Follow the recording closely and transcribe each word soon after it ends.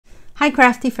Hi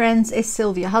Crafty Friends, it's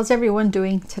Sylvia. How's everyone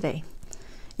doing today?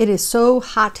 It is so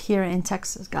hot here in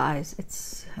Texas, guys.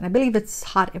 And I believe it's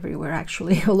hot everywhere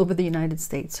actually, all over the United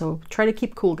States. So try to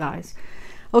keep cool, guys.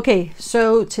 Okay,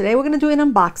 so today we're going to do an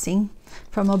unboxing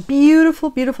from a beautiful,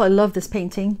 beautiful, I love this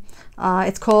painting.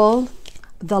 It's called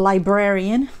The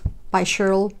Librarian by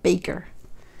Cheryl Baker.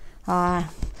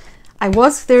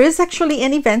 There is actually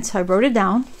an event, I wrote it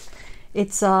down.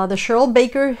 It's the Cheryl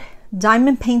Baker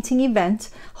diamond painting event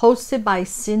hosted by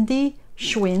Cindy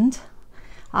Schwind,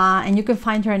 and you can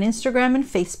find her on Instagram and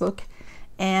Facebook,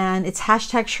 and it's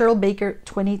hashtag Cheryl Baker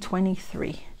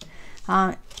 2023.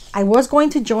 I was going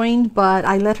to join, but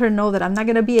I let her know that I'm not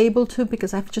going to be able to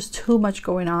because I have just too much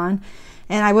going on,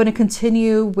 and I want to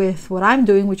continue with what I'm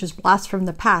doing, which is blast from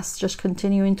the past, just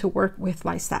continuing to work with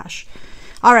my stash.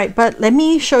 All right, but let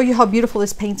me show you how beautiful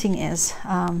this painting is.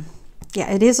 Yeah,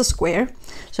 it is a square,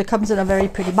 so it comes in a very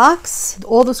pretty box.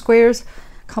 All the squares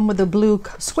come with a blue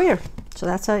square, so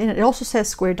that's it also says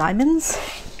square diamonds.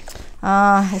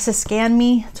 It says scan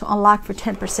me to unlock for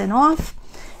 10% off,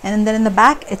 and then in the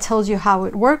back it tells you how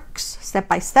it works step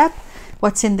by step,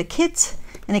 what's in the kit,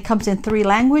 and it comes in 3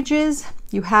 languages.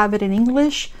 You have it in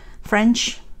English,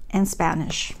 French, and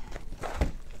Spanish.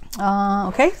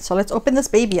 Okay, so let's open this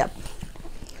baby up.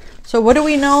 So what do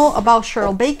we know about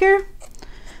Cheryl Baker?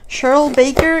 Cheryl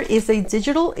Baker is a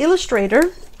digital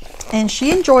illustrator, and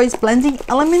she enjoys blending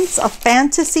elements of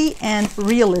fantasy and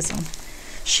realism.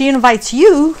 She invites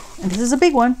you, and this is a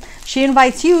big one, she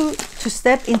invites you to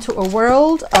step into a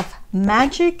world of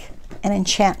magic and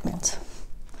enchantment.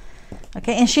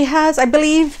 Okay, and she has, I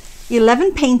believe,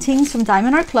 11 paintings from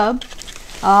Diamond Art Club.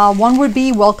 One would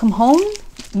be Welcome Home,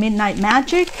 Midnight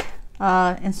Magic,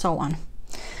 and so on.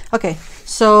 Okay,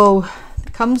 so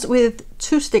it comes with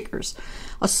 2 stickers.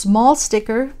 A small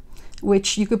sticker,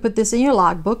 which you could put this in your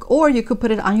logbook, or you could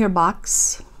put it on your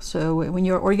box. So when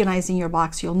you're organizing your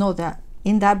box, you'll know that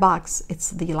in that box, it's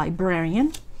the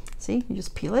Librarian. See, you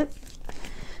just peel it.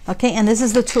 Okay, and this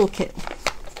is the toolkit.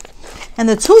 And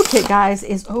the toolkit, guys,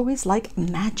 is always like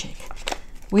magic.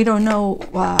 We don't know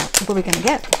what we're gonna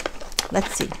get.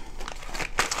 Let's see.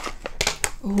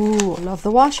 Ooh, love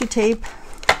the washi tape.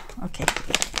 Okay.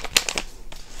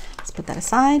 Put that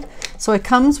aside. So it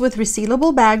comes with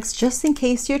resealable bags just in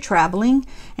case you're traveling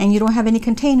and you don't have any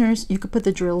containers. You could put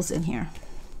the drills in here.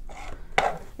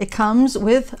 It comes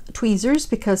with tweezers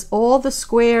because all the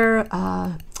square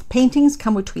paintings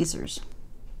come with tweezers.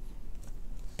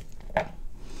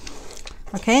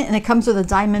 Okay, and it comes with a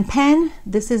diamond pen.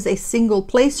 This is a single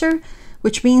placer,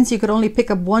 which means you could only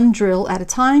pick up 1 drill at a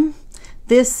time.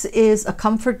 This is a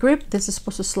comfort grip. This is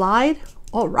supposed to slide.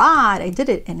 All right, I did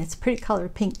it, and it's pretty color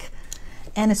pink.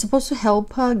 And it's supposed to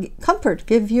help comfort,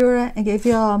 make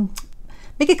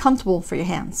it comfortable for your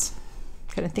hands.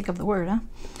 Couldn't think of the word, huh?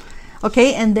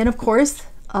 Okay, and then of course,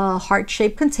 a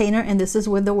heart-shaped container, and this is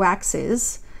where the wax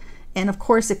is. And of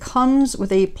course, it comes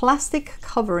with a plastic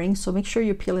covering, so make sure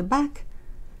you peel it back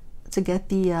to get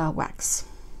the wax.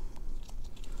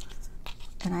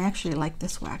 And I actually like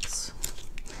this wax.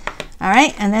 All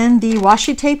right, and then the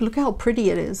washi tape, look how pretty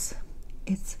it is.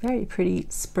 It's very pretty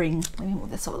spring. Let me move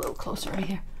this a little closer right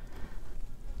here.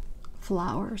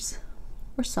 Flowers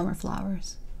or summer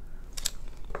flowers.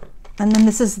 And then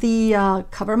this is the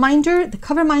cover minder. The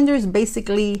cover minder is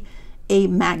basically a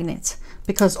magnet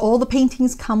because all the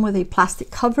paintings come with a plastic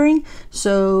covering.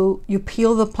 So you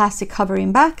peel the plastic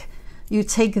covering back, you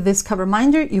take this cover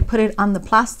minder, you put it on the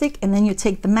plastic, and then you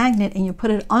take the magnet and you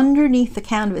put it underneath the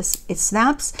canvas. It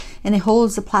snaps and it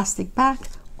holds the plastic back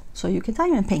so you can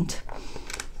diamond paint.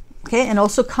 Okay, and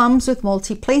also comes with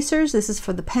multi-placers. This is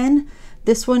for the pen.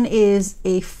 This one is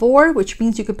a 4, which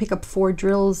means you could pick up 4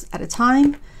 drills at a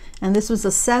time. And this was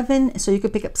a 7, so you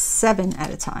could pick up 7 at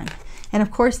a time. And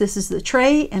of course, this is the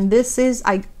tray, and this is,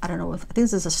 I don't know, I think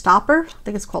this is a stopper. I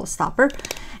think it's called a stopper.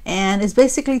 And it's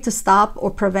basically to stop or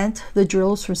prevent the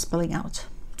drills from spilling out.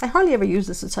 I hardly ever use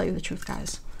this, to tell you the truth,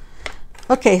 guys.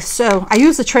 Okay, so I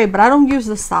use the tray, but I don't use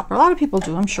the stopper. A lot of people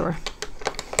do, I'm sure.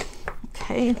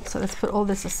 Okay, so let's put all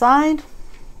this aside.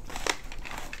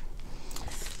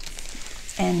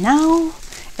 And now,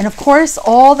 and of course,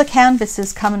 all the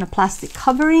canvases come in a plastic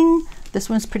covering. This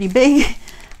one's pretty big.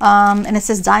 And it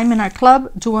says Diamond Art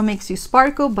Club, do what makes you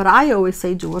sparkle, but I always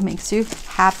say do what makes you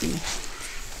happy.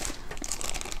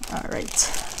 All right.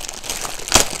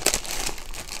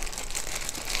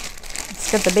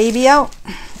 Let's get the baby out.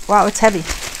 Wow, it's heavy.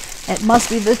 It must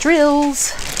be the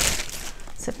drills.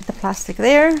 Let's put the plastic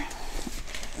there.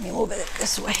 Let me move it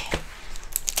this way.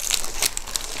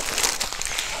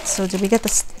 So did we get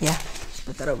this? Yeah,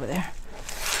 put that over there.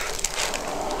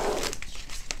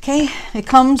 Okay, it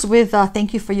comes with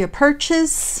thank you for your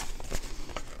purchase,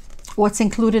 what's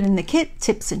included in the kit,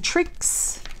 tips and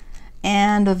tricks,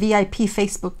 and a VIP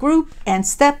Facebook group, and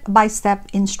step-by-step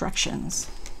instructions,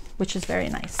 which is very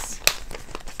nice.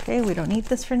 Okay, we don't need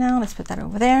this for now. Let's put that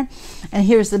over there. And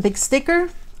here's the big sticker,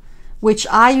 which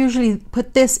I usually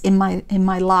put this in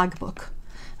my logbook.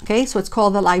 Okay, so it's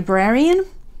called The Librarian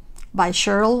by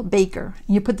Cheryl Baker.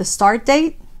 You put the start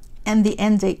date and the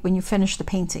end date when you finish the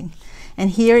painting.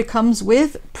 And here it comes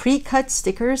with pre-cut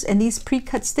stickers, and these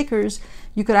pre-cut stickers,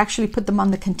 you could actually put them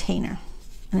on the container.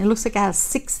 And it looks like it has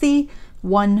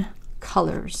 61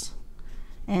 colors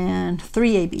and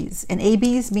 3 ABs. And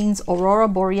ABs means Aurora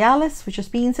Borealis, which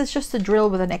just means it's just a drill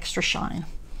with an extra shine.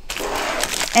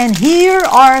 And here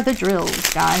are the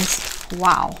drills, guys.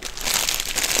 Wow.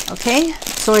 Okay,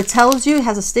 so it tells you, it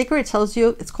has a sticker, it tells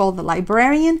you it's called The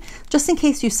Librarian. Just in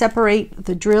case you separate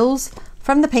the drills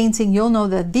from the painting, you'll know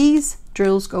that these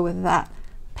drills go with that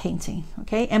painting.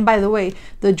 Okay, and by the way,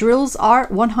 the drills are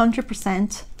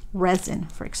 100% resin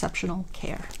for exceptional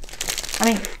care. I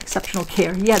mean, exceptional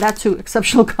care. Yeah, that too,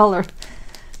 exceptional color.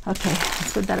 Okay,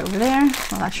 let's put that over there.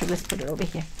 Well, actually, let's put it over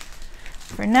here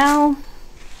for now.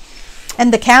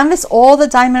 And the canvas, all the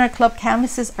Diamond Art Club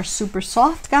canvases are super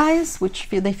soft, guys, which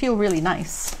they feel really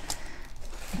nice.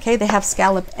 Okay, they have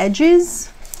scallop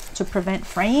edges to prevent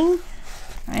fraying.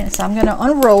 All right, so I'm going to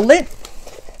unroll it.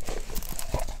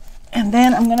 And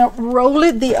then I'm going to roll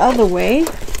it the other way.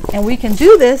 And we can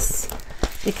do this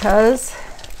because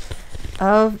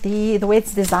of the way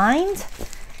it's designed.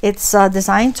 It's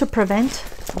designed to prevent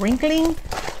wrinkling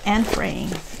and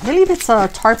fraying. I believe it's a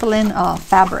tarpaulin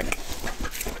fabric.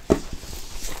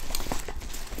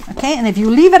 Okay, and if you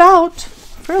leave it out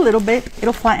for a little bit,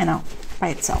 it'll flatten out by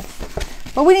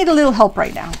itself. But we need a little help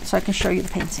right now so I can show you the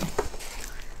painting.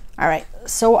 All right,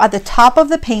 so at the top of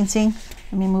the painting,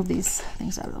 let me move these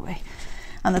things out of the way.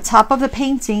 On the top of the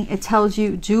painting, it tells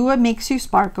you, Do What Makes You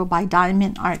Sparkle by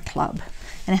Diamond Art Club.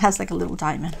 And it has like a little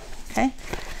diamond, okay?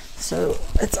 So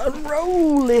let's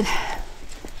unroll it.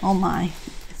 Oh my,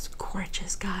 it's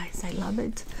gorgeous, guys. I love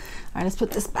it. All right, let's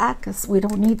put this back because we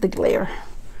don't need the glare.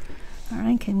 All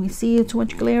right, can we see too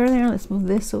much glare there? Let's move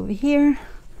this over here.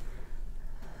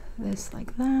 This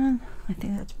like that. I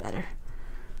think that's better.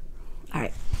 All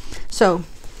right, so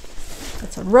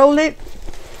let's unroll it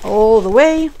all the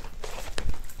way.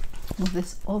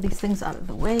 Move all these things out of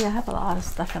the way. I have a lot of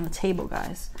stuff on the table,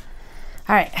 guys.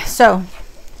 All right, so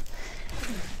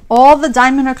all the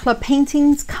Diamond Art Club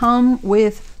paintings come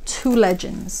with 2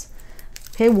 legends.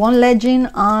 Okay, one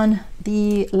legend on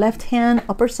the left-hand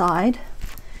upper side,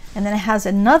 and then it has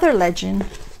another legend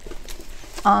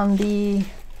on the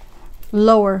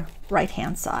lower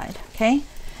right-hand side, okay?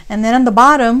 And then on the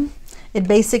bottom, it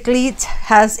basically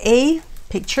has a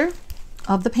picture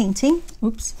of the painting.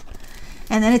 Oops.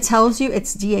 And then it tells you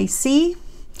it's DAC.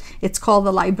 It's called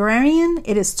The Librarian.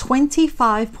 It is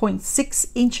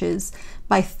 25.6 inches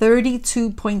by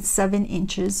 32.7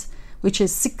 inches, which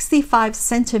is 65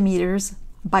 centimeters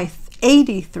by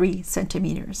 83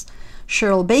 centimeters.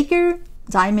 Cheryl Baker,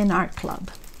 Diamond Art Club.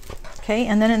 Okay,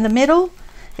 and then in the middle,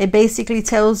 it basically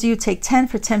tells you take 10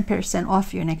 for 10%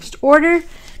 off your next order.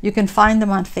 You can find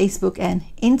them on Facebook and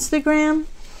Instagram.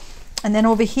 And then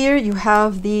over here, you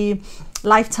have the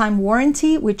lifetime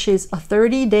warranty, which is a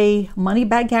 30-day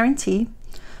money-back guarantee,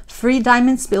 free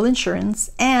diamond spill insurance,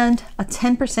 and a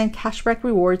 10% cashback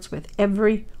rewards with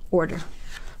every order,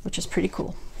 which is pretty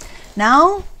cool.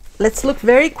 Now, let's look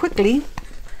very quickly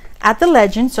at the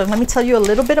legend. So let me tell you a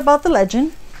little bit about the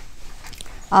legend.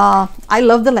 I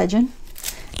love the legend,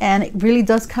 and it really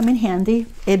does come in handy.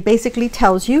 It basically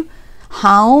tells you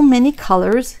how many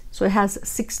colors. So it has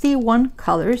 61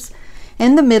 colors.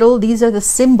 In the middle, these are the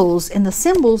symbols, and the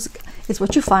symbols is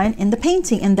what you find in the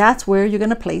painting, and that's where you're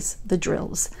going to place the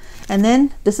drills. And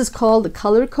then this is called the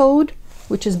color code,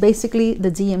 which is basically the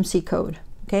DMC code.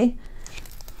 Okay,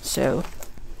 so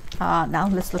now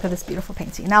let's look at this beautiful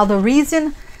painting. Now, the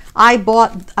reason I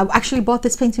actually bought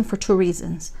this painting for 2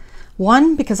 reasons.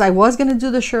 One, because I was going to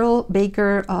do the Cheryl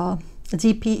Baker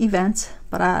DP event,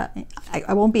 but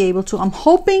I won't be able to. I'm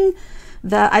hoping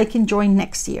that I can join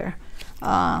next year.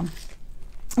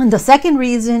 And the second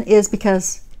reason is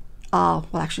because, well,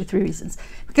 actually 3 reasons.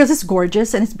 Because it's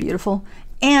gorgeous and it's beautiful.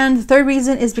 And the third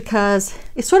reason is because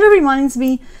it sort of reminds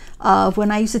me of when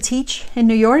I used to teach in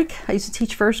New York. I used to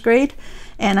teach 1st grade,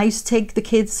 and I used to take the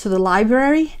kids to the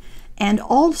library. And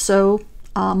also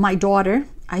my daughter,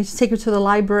 I used to take her to the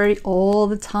library all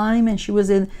the time, and she was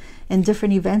in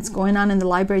different events going on in the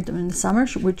library during the summer,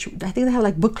 which I think they have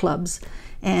like book clubs.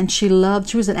 And she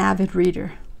was an avid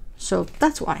reader. So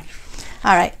that's why.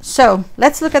 All right, so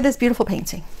let's look at this beautiful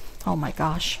painting. Oh my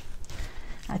gosh.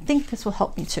 I think this will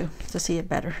help me too, to see it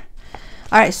better.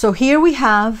 All right, so here we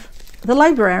have the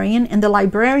librarian, and the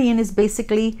librarian is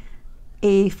basically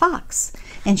a fox,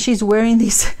 and she's wearing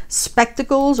these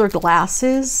spectacles or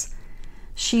glasses.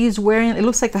 She's wearing, it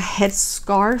looks like a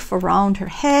headscarf around her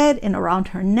head and around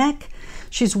her neck.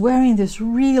 She's wearing this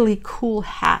really cool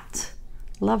hat.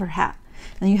 Love her hat.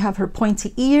 And you have her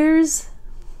pointy ears.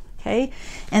 Okay,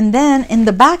 and then in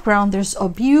the background there's a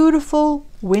beautiful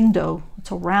window. It's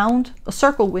a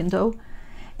circle window,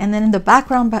 and then in the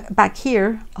background back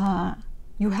here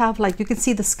you have, like, you can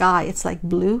see the sky, it's like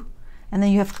blue, and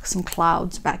then you have some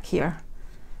clouds back here,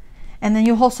 and then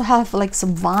you also have like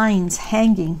some vines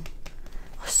hanging.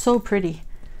 So pretty.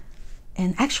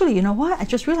 And actually, you know what, I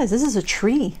just realized this is a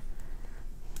tree.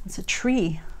 It's a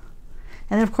tree.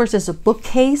 And then of course there's a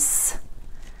bookcase.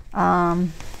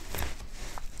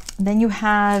 Then you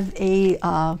have a,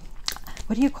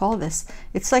 what do you call this?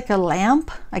 It's like a lamp.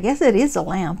 I guess it is a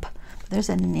lamp. But there's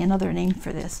another name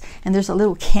for this. And there's a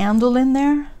little candle in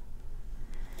there.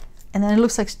 And then it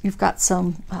looks like you've got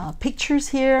some pictures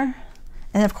here.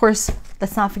 And of course,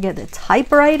 let's not forget the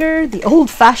typewriter, the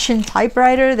old-fashioned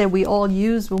typewriter that we all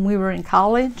used when we were in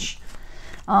college.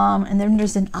 And then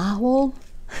there's an owl.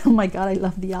 Oh my God, I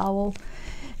love the owl.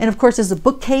 And of course, there's a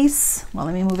bookcase. Well,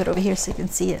 let me move it over here so you can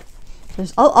see it.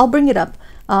 I'll bring it up.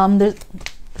 There's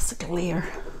a glare.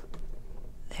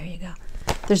 There you go.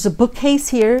 There's a bookcase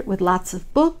here with lots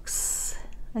of books.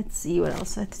 Let's see what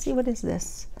else. Let's see, what is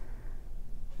this?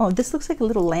 Oh, this looks like a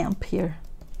little lamp here.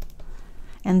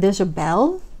 And there's a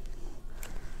bell.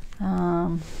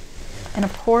 And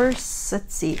of course,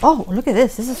 let's see. Oh, look at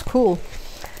this. This is cool.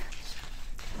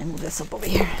 Let me move this up over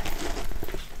here.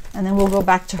 And then we'll go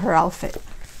back to her outfit.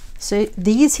 So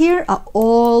these here are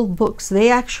all books. They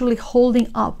actually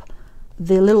holding up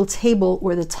the little table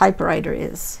where the typewriter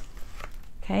is.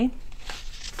 Okay.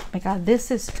 Oh my God,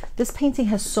 this painting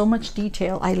has so much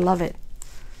detail. I love it.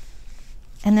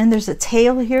 And then there's a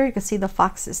tail here. You can see the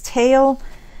fox's tail.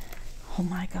 Oh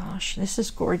my gosh, this is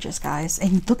gorgeous, guys.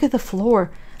 And look at the floor.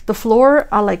 The floor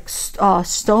are like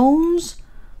stones.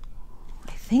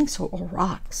 I think so, or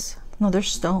rocks. No, they're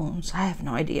stones. I have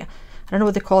no idea. I don't know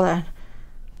what they call that.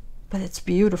 But it's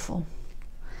beautiful.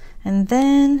 And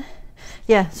then,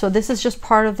 yeah, so this is just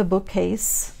part of the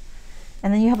bookcase.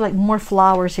 And then you have like more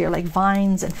flowers here, like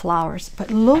vines and flowers.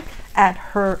 But look at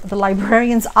the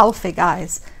librarian's outfit,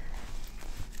 guys.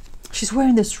 She's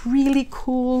wearing this really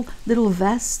cool little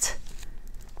vest.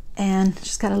 And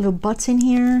she's got a little button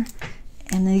here.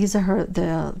 And these are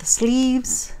the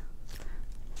sleeves.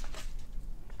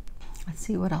 Let's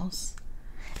see what else.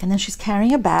 And then she's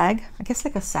carrying a bag, I guess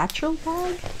like a satchel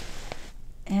bag.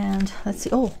 And let's see,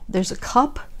 oh, there's a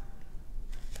cup,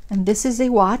 and this is a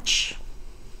watch.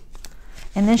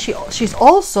 And then she's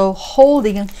also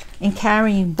holding and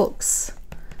carrying books.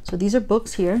 So these are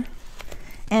books here.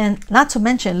 And not to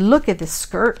mention, look at this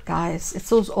skirt, guys. It's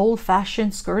those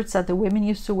old-fashioned skirts that the women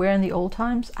used to wear in the old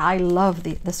times. I love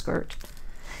the skirt.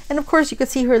 And of course, you can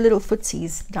see her little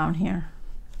footsies down here.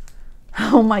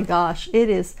 Oh my gosh, it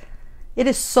is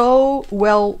so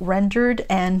well rendered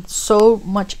and so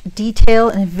much detail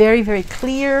and very, very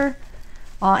clear.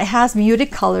 It has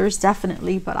muted colors,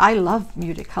 definitely, but I love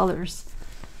muted colors.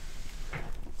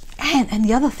 And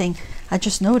the other thing I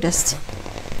just noticed,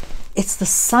 it's the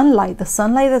sunlight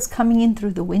that's coming in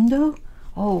through the window.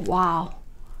 Oh, wow.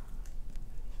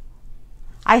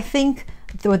 I think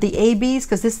the ABs,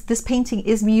 because this painting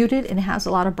is muted and it has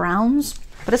a lot of browns,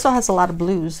 but it also has a lot of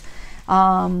blues.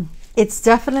 It's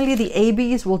definitely, the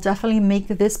ABs will definitely make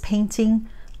this painting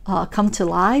come to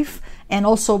life and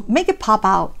also make it pop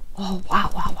out. Oh, wow,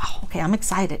 wow, wow. Okay, I'm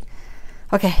excited.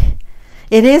 Okay,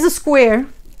 it is a square,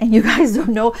 and you guys don't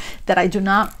know that I do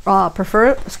not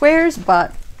prefer squares,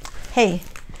 but hey,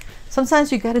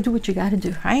 sometimes you got to do what you got to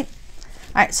do, right?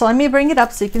 All right, so let me bring it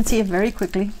up so you can see it very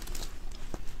quickly.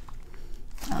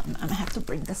 I'm gonna have to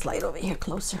bring this light over here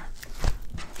closer.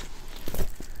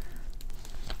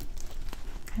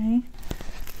 Okay,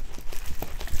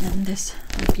 and this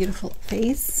beautiful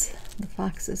face, the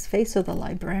fox's face of the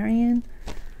librarian.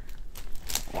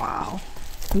 Wow,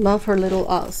 love her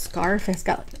little scarf. It's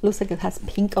got, looks like it has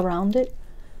pink around it,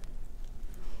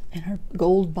 and her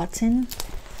gold button.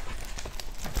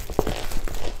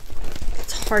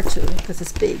 It's hard to because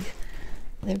it's big.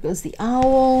 There goes the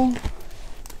owl.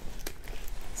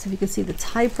 So if you can see the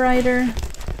typewriter.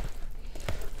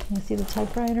 Can you see the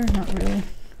typewriter? Not really.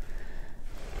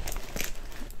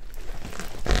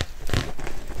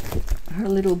 Her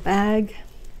little bag.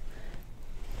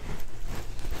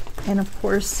 And of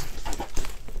course,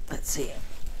 let's see.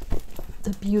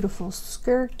 the beautiful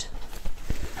skirt.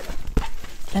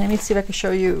 And let me see if I can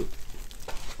show you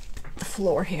the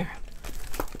floor here.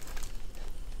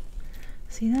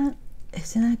 See that?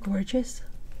 Isn't that gorgeous?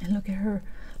 And look at her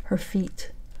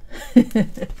feet.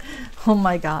 Oh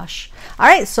my gosh. All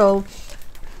right, so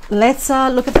let's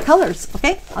look at the colors.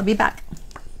 Okay, I'll be back.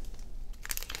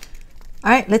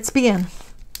 All right, let's begin.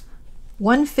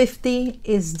 150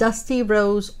 is Dusty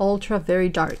Rose Ultra Very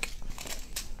Dark.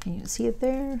 Can you see it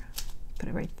there? Put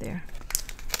it right there.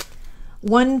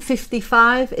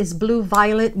 155 is Blue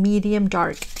Violet Medium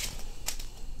Dark.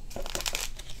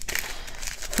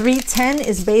 310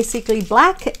 is basically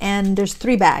black, and there's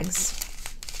 3 bags.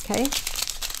 Okay.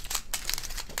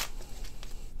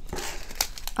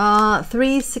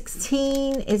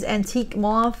 316 is Antique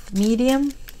Mauve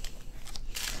Medium.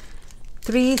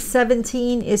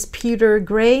 317 is Pewter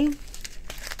Gray.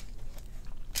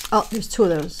 Oh, there's 2 of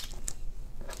those.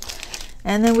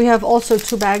 And then we have also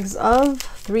 2 bags of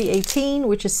 318,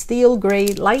 which is Steel Gray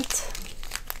Light.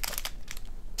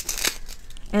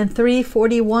 And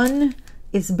 341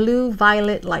 is Blue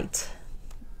Violet Light.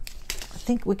 I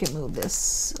think we can move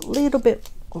this a little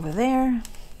bit over there.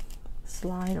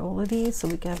 Slide all of these so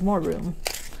we can have more room.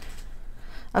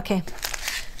 Okay.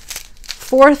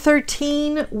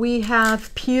 413, we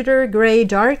have Pewter Gray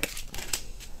Dark.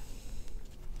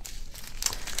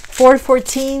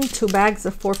 414, 2 bags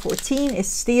of 414 is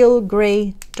Steel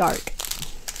Gray Dark.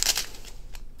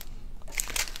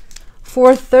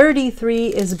 433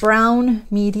 is Brown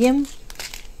Medium.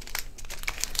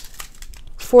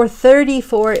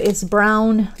 434 is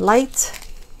Brown Light.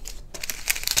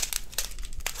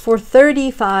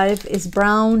 435 is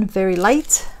Brown Very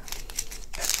Light.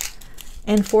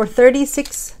 And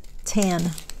 436,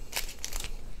 Tan.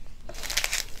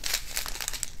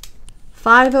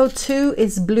 502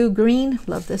 is Blue Green.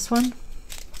 Love this one.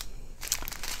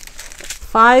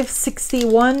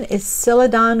 561 is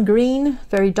Celadon Green.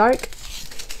 Very dark.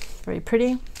 Very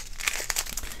pretty.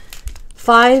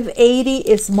 580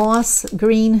 is Moss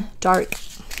Green Dark.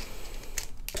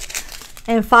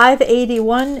 And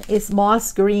 581 is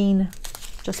Moss Green.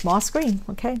 Just Moss Green,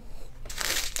 okay.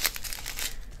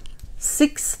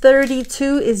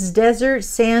 632 is Desert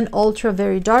Sand Ultra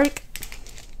Very Dark.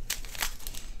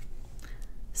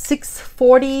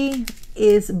 640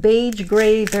 is Beige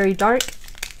Gray Very Dark.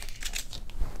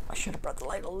 I should have brought the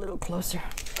light a little closer.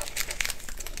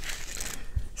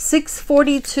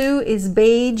 642 is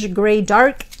Beige Gray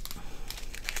Dark.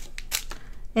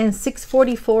 And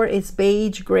 644 is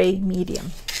Beige Gray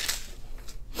Medium.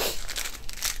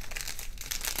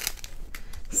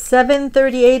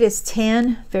 738 is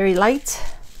Tan Very Light.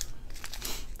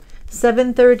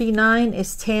 739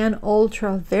 is Tan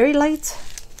Ultra Very Light.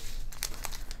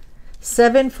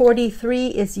 743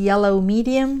 is Yellow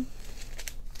Medium.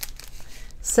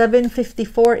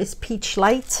 754 is Peach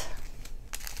Light.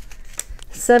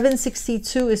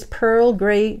 762 is Pearl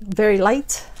Gray Very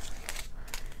Light.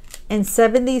 And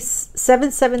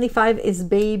 775 is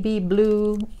Baby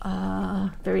Blue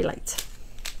Very Light.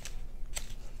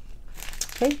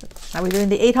 Okay, now we're doing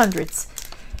the 800s.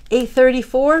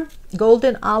 834,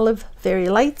 Golden Olive Very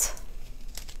Light.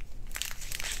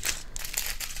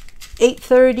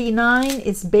 839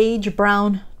 is Beige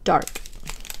Brown Dark.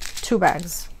 2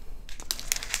 bags.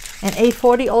 And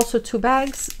 840, also 2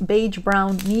 bags, Beige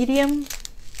Brown Medium.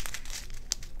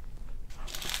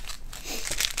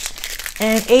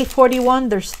 And 841,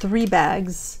 there's 3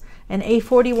 bags. And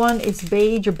 841 is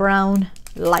Beige Brown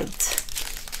Light.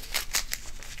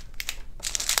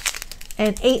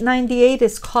 And 898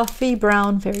 is Coffee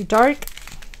Brown Very Dark.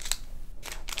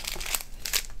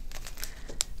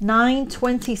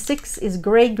 926 is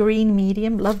Gray Green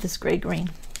Medium. Love this gray green.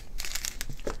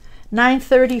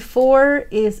 934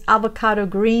 is Avocado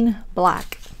Green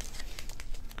Black.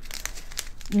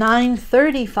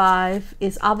 935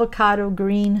 is Avocado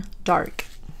Green Dark.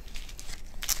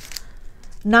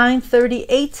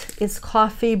 938 is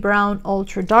Coffee Brown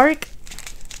Ultra Dark.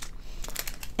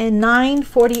 And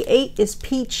 948 is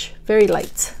Peach Very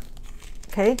Light.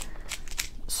 Okay,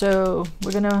 so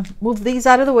we're gonna move these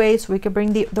out of the way so we can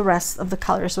bring the rest of the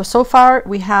colors. So far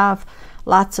we have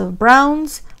lots of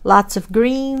browns, lots of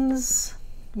greens,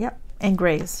 yep, and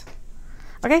grays.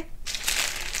 Okay,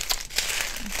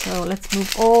 so let's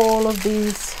move all of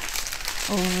these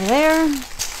over there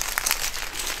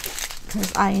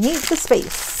because I need the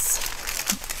space.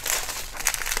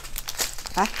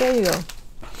 Back there you go.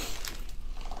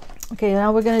 Okay,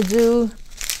 now we're gonna do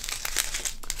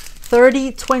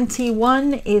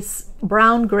 3021 is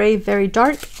Brown Gray Very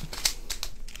Dark.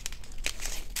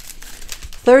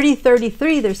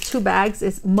 3033, there's 2 bags,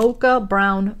 is Mocha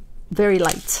Brown Very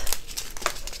Light.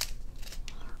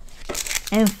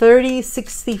 And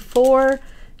 3064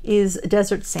 is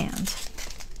desert sand.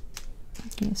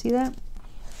 Can you see that?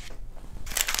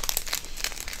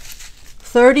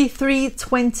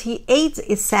 3328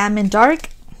 is salmon dark.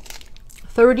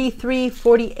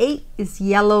 3348 is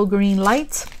yellow green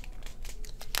light.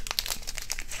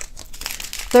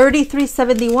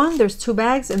 3371, there's 2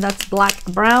 bags, and that's black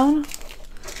brown.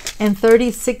 And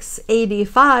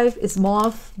 3685 is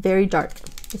mauve, very dark.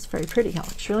 It's very pretty,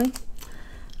 actually.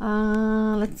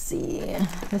 Let's see.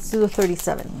 Let's do the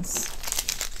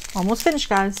 37s. Almost finished,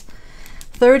 guys.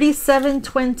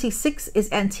 3726 is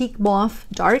antique mauve,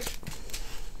 dark.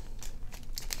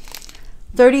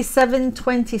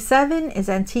 3727 is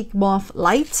antique mauve,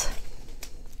 light.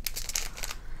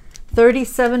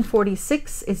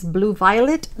 3746 is blue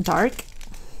violet, dark.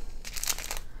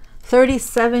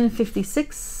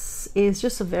 3756 is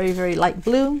just a very, very light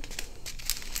blue.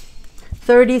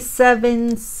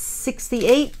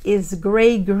 3768 is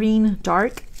gray green,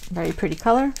 dark, very pretty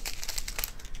color.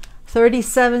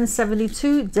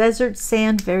 3772 desert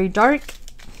sand, very dark.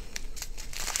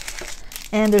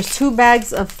 And there's 2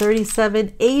 bags of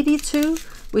 3782,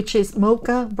 which is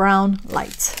mocha brown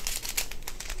light.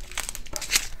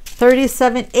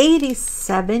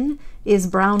 3787 is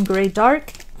brown gray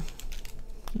dark.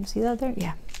 Can you see that there?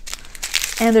 Yeah.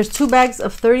 And there's 2 bags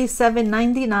of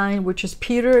 3799, which is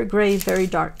pewter gray, very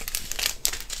dark.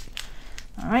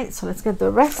 All right, so let's get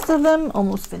the rest of them.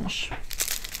 Almost finished.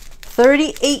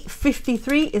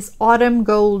 3853 is autumn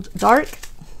gold dark.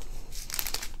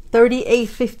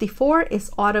 3854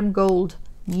 is autumn gold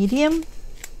medium.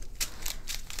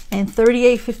 And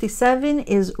 3857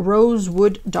 is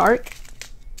rosewood dark.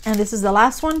 And this is the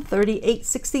last one,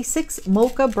 3866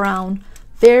 mocha brown,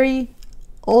 very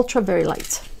ultra, very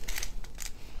light.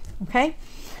 Okay,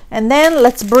 and then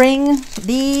let's bring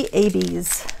the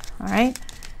ABs. All right,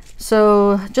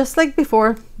 so just like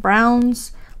before,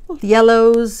 browns,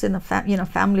 yellows in the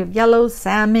family of yellows,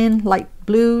 salmon, light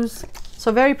blues.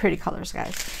 So very pretty colors,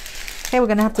 guys. Okay, we're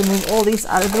gonna have to move all these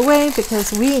out of the way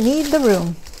because we need the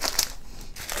room.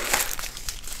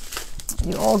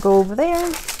 You all go over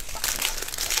there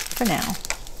for now.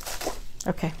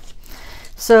 Okay,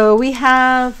 so we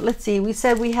have, let's see, we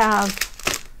said we have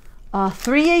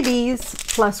 3 ABs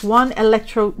plus 1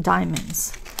 Electro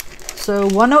Diamonds. So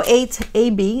 108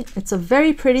 AB, it's a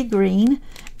very pretty green,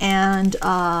 and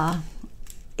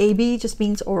AB just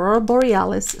means Aurora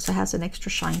Borealis, so it has an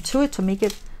extra shine to it to make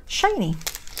it shiny.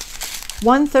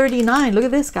 139, look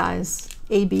at this, guys.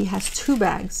 AB has 2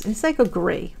 bags. It's like a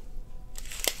gray.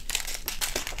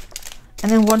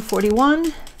 And then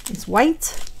 141 is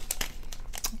white.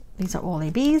 These are all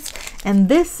ABs. And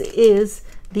this is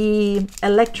the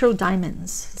Electro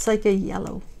Diamonds. It's like a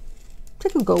yellow. It's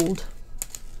like a gold.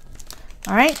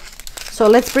 All right. So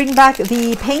let's bring back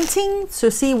the painting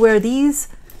to see where these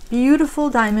beautiful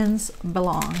diamonds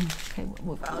belong. Okay,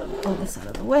 we'll move all this out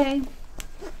of the way.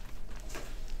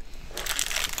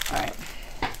 All right.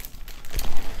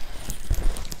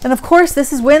 And of course,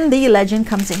 this is when the legend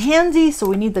comes in handy. So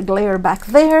we need the glare back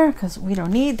there because we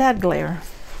don't need that glare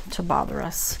to bother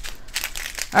us.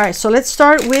 All right, so let's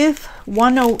start with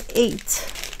 108.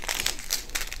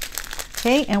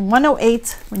 Okay, and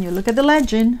 108, when you look at the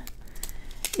legend,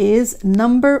 is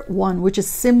number 1, which is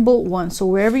symbol 1. So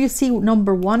wherever you see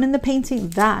number 1 in the painting,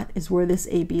 that is where this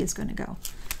AB is going to go.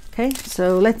 Okay,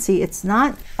 so let's see. It's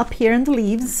not up here in the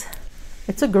leaves.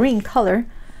 It's a green color.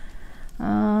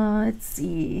 Let's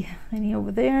see. Any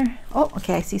over there? Oh,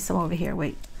 okay. I see some over here.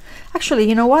 Wait. Actually,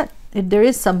 you know what? There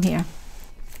is some here.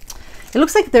 It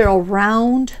looks like they're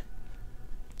around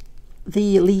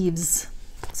the leaves.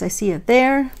 So I see it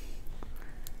there.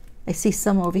 I see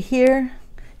some over here.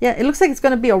 Yeah, it looks like it's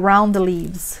going to be around the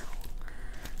leaves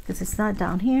because it's not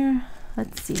down here.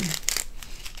 Let's see.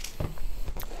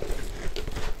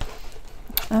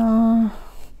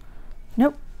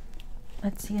 Nope.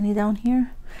 Let's see, any down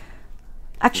here?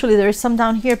 Actually, there is some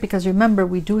down here because remember,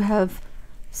 we do have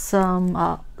some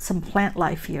plant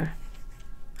life here.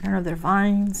 I don't know if they're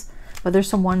vines, but there's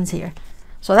some ones here.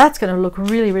 So that's going to look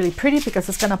really, really pretty because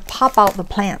it's going to pop out the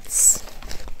plants,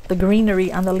 the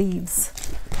greenery on the leaves.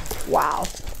 Wow.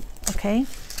 Okay,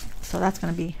 so that's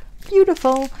going to be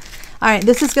beautiful. All right,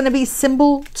 this is going to be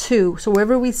symbol 2. So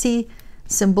wherever we see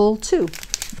symbol 2,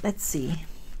 let's see.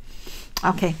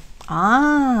 Okay.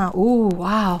 Ooh,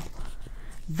 wow.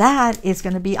 That is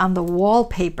going to be on the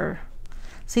wallpaper.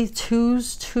 See,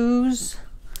 twos.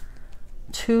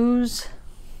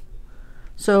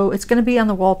 So it's going to be on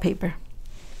the wallpaper.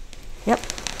 Yep.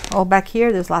 All back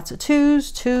here, there's lots of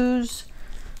twos.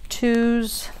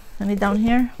 Any down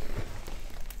here?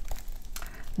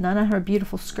 None on her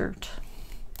beautiful skirt.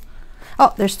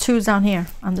 Oh, there's two down here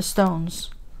on the stones.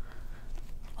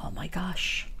 Oh my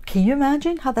gosh. Can you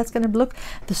imagine how that's going to look?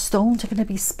 The stones are going to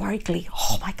be sparkly.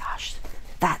 Oh my gosh.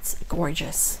 That's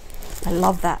gorgeous. I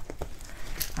love that.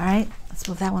 All right, let's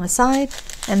move that one aside.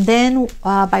 And then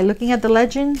by looking at the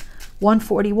legend,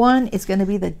 141 is going to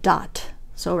be the dot.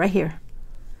 So right here,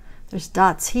 there's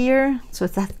dots here. So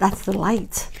that's the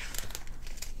light.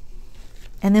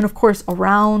 And then of course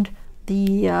around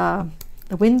the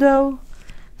window,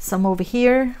 some over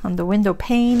here on the window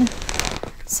pane,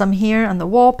 some here on the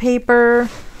wallpaper,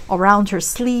 around her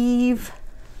sleeve,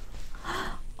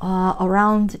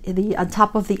 around the on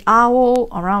top of the owl,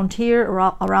 around here,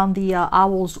 around the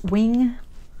owl's wing.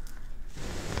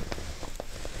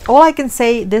 All I can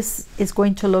say, this is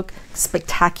going to look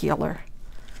spectacular.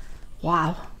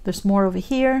 Wow, there's more over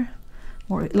here.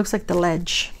 More, it looks like the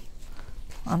ledge,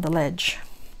 on the ledge,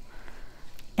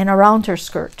 and around her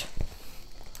skirt.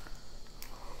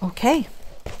 Okay.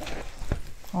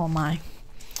 Oh my.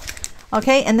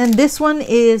 Okay, and then this one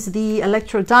is the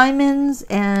Electro Diamonds,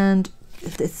 and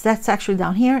that's actually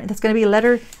down here. That's going to be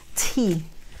letter T,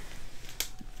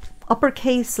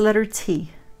 uppercase letter T.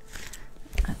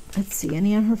 Let's see,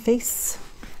 any on her face?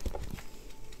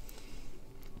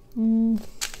 Nope.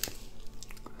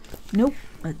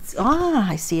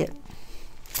 I see it.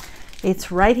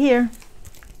 It's right here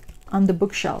on the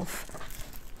bookshelf.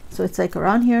 So it's like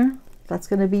around here. That's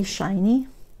going to be shiny.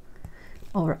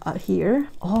 Over here.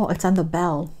 Oh, it's on the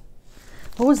bell.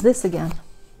 What was this again?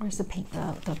 Where's the paint?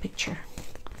 The picture.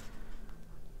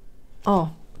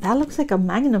 Oh, that looks like a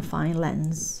magnifying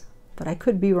lens, but I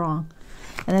could be wrong.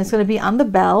 And then it's going to be on the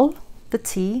bell, the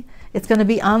T. It's going to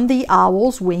be on the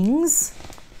owl's wings.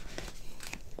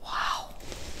 Wow.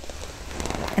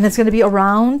 And it's going to be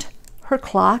around her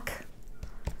clock.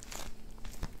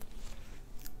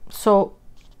 So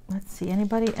let's see,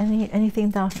 anybody, anything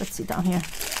down? Let's see down here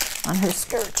on her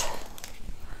skirt.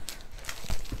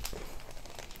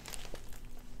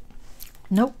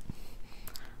 Nope.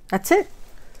 That's it.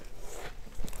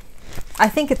 I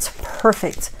think it's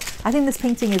perfect. I think this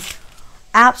painting is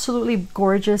absolutely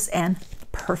gorgeous and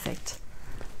perfect.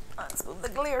 Let's move the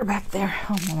glare back there.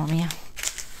 Oh, mamma mia.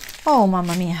 Oh,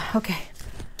 mamma mia. Okay.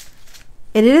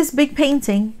 It is big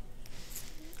painting.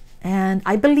 And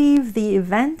I believe the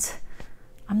event,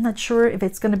 I'm not sure if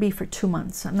it's going to be for 2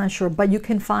 months. I'm not sure. But you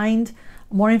can find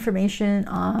more information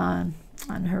on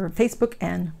her Facebook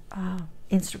and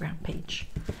Instagram page.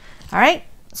 All right.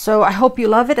 So I hope you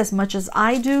love it as much as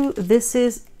I do. This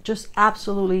is just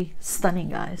absolutely stunning,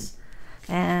 guys.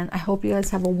 And I hope you guys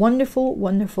have a wonderful,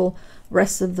 wonderful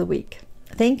rest of the week.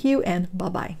 Thank you and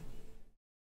bye-bye.